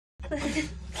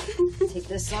Take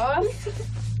this off.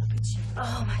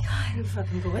 Oh my God, you're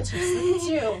fucking gorgeous. Look at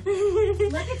you.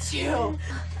 Look at you.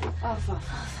 Off.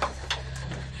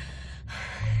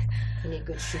 You need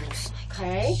good shoes,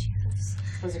 okay?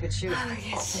 Those are good shoes. Oh,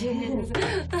 good shoes.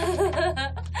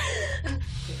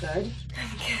 You good?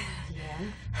 I'm good. Yeah.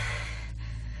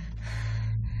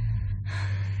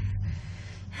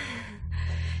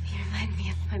 You remind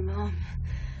me of my mom.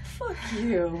 Fuck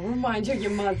you. Remind you of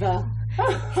your mother.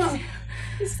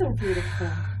 You're so beautiful.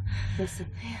 Listen,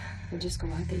 we'll just go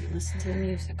out there and listen to the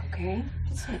music, okay?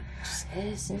 Just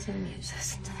listen to the music.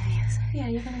 Listen to the music. Yeah,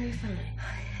 you're gonna be fine.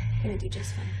 You're gonna do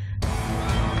just fine.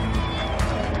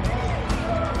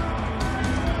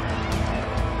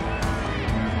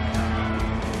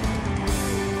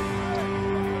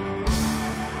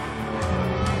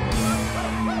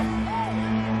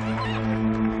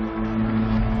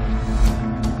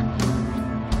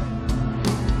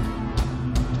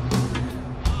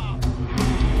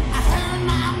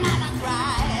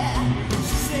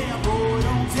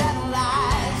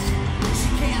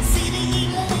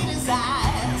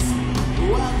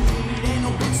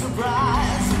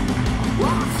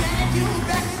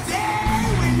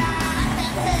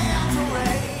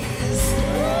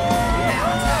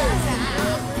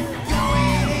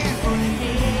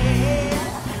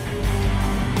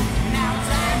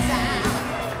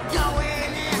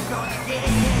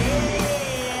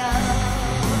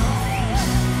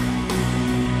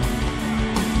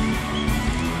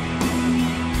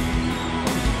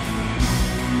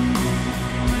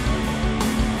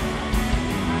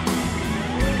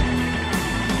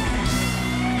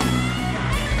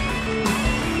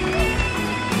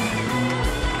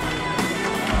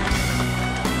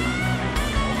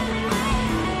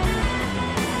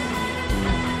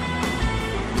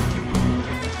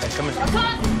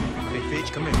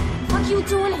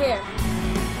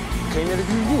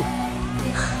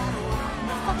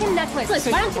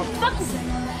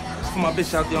 My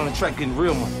bitch out there on the track getting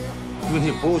real money. You in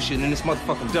here bullshitting in this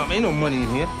motherfucking dump. Ain't no money in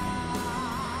here.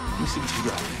 Let me see what you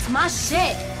got. It's my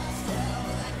shit.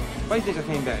 Why you think I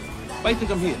came back? Why you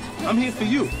think I'm here? I'm here for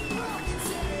you.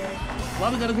 Why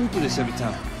we gotta go through this every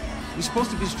time? We're supposed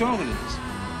to be stronger than this.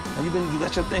 Now you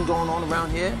got your thing going on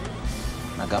around here.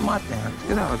 I got my thing.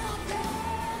 Get out.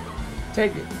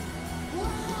 Take it.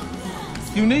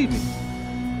 You need me.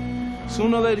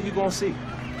 Sooner or later you're gonna see.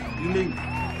 You need me.